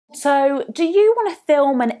So, do you want to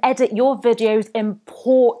film and edit your videos in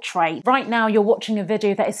portrait? Right now you're watching a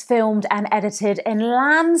video that is filmed and edited in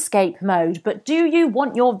landscape mode, but do you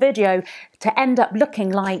want your video to end up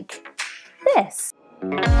looking like this?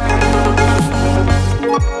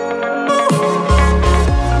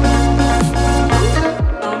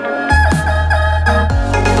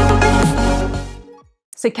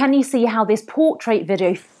 So can you see how this portrait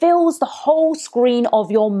video fills the whole screen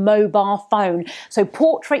of your mobile phone? So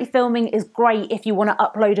portrait filming is great if you want to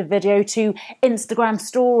upload a video to Instagram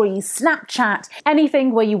stories, Snapchat,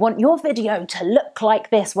 anything where you want your video to look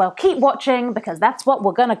like this. Well, keep watching because that's what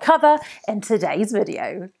we're going to cover in today's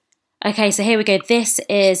video. Okay, so here we go. This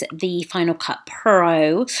is the Final Cut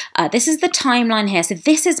Pro. This is the timeline here. So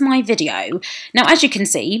this is my video. Now, as you can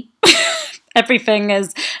see, everything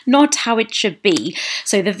is not how it should be.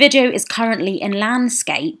 So the video is currently in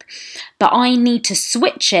landscape, but I need to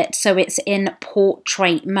switch it so it's in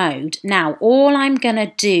portrait mode. Now, all I'm going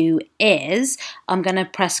to do is I'm going to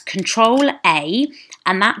press Control A,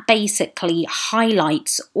 and that basically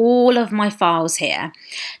highlights all of my files here.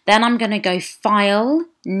 Then I'm going to go File,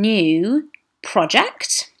 New,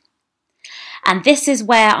 Project. And this is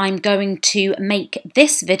where I'm going to make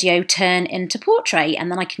this video turn into portrait,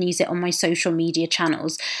 and then I can use it on my social media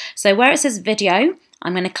channels. So where it says video,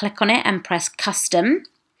 I'm going to click on it and press custom.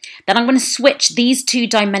 Then I'm going to switch these two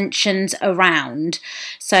dimensions around.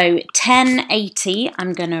 So 1080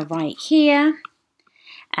 I'm going to write here,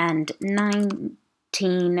 and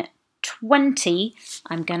 1920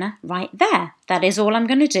 I'm going to write there. That is all I'm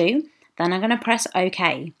going to do. Then I'm going to press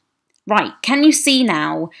OK. Right, can you see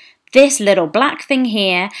now? This little black thing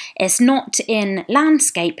here is not in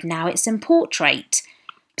landscape now, it's in portrait.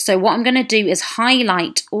 So what I'm going to do is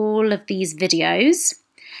highlight all of these videos.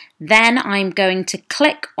 Then I'm going to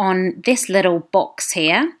click on this little box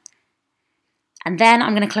here. And then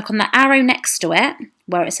I'm going to click on the arrow next to it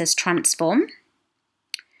where it says transform.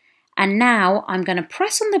 And now I'm going to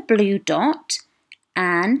press on the blue dot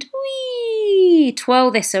and whee,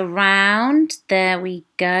 twirl this around. There we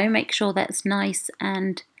go. Make sure that's nice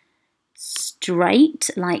and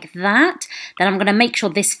straight like that. Then I'm going to make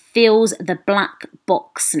sure this fills the black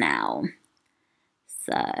box now.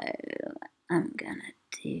 So I'm going to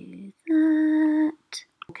do that.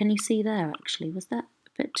 Can you see there actually? Was that a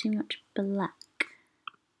bit too much black?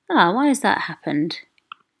 Oh, why has that happened?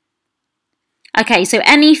 Okay, so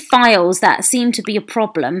any files that seem to be a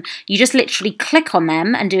problem, you just literally click on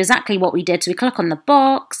them and do exactly what we did. So we click on the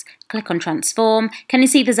box, click on transform. Can you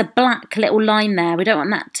see there's a black little line there? We don't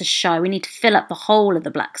want that to show. We need to fill up the whole of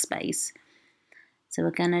the black space. So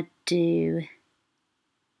we're going to do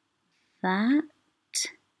that.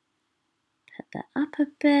 Put that up a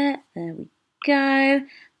bit. There we go.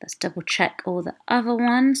 Let's double check all the other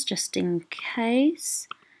ones just in case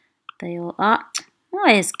they all are.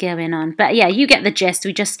 What is going on? But yeah, you get the gist.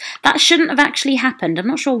 That shouldn't have actually happened. I'm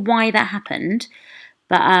not sure why that happened.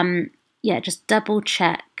 But yeah, just double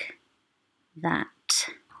check that.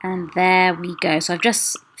 And there we go. So I've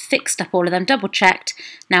just fixed up all of them, double checked.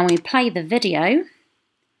 Now when we play the video,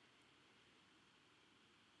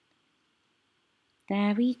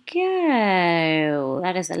 there we go.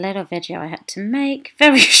 That is a little video I had to make.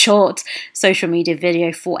 Very short social media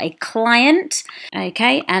video for a client.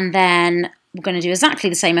 Okay, and then we're going to do exactly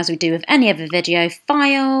the same as we do with any other video.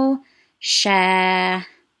 File, share,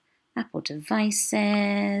 Apple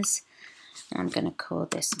devices. I'm going to call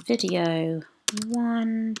this video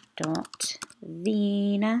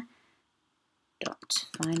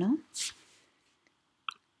 1.veena.final.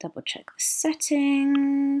 Double check the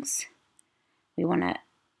settings. We want to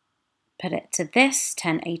put it to this,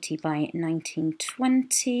 1080 by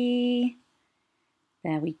 1920.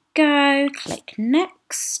 There we go. Click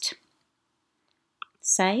next.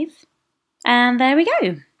 Save. And there we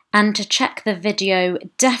go. And to check the video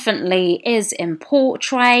definitely is in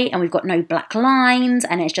portrait and we've got no black lines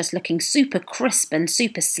and it's just looking super crisp and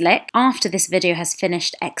super slick. After this video has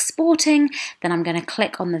finished exporting, then I'm going to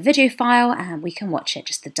click on the video file and we can watch it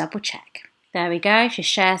just to double check. There we go. If you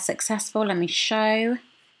share successful, let me show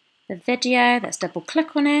the video. Let's double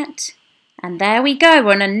click on it. And there we go.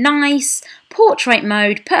 We're in a nice portrait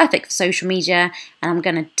mode, perfect for social media. And I'm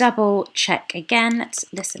going to double check again. Let's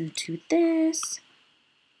listen to this.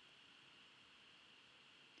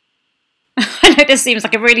 I know this seems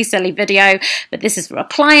like a really silly video, but this is for a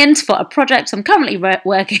client, for a project I'm currently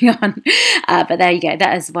working on. But there you go.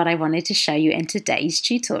 That is what I wanted to show you in today's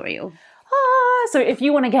tutorial. Hi! So if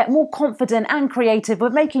you want to get more confident and creative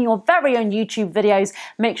with making your very own YouTube videos,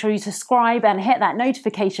 make sure you subscribe and hit that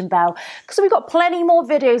notification bell, because we've got plenty more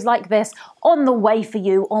videos like this on the way for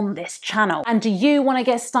you on this channel. And do you want to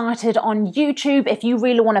get started on YouTube? If you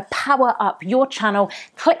really want to power up your channel,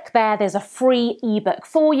 click there. There's a free ebook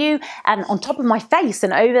for you. And on top of my face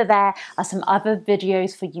and over there are some other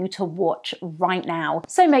videos for you to watch right now.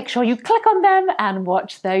 So make sure you click on them and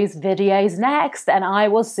watch those videos next. And I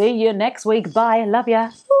will see you next week. Bye. Love ya.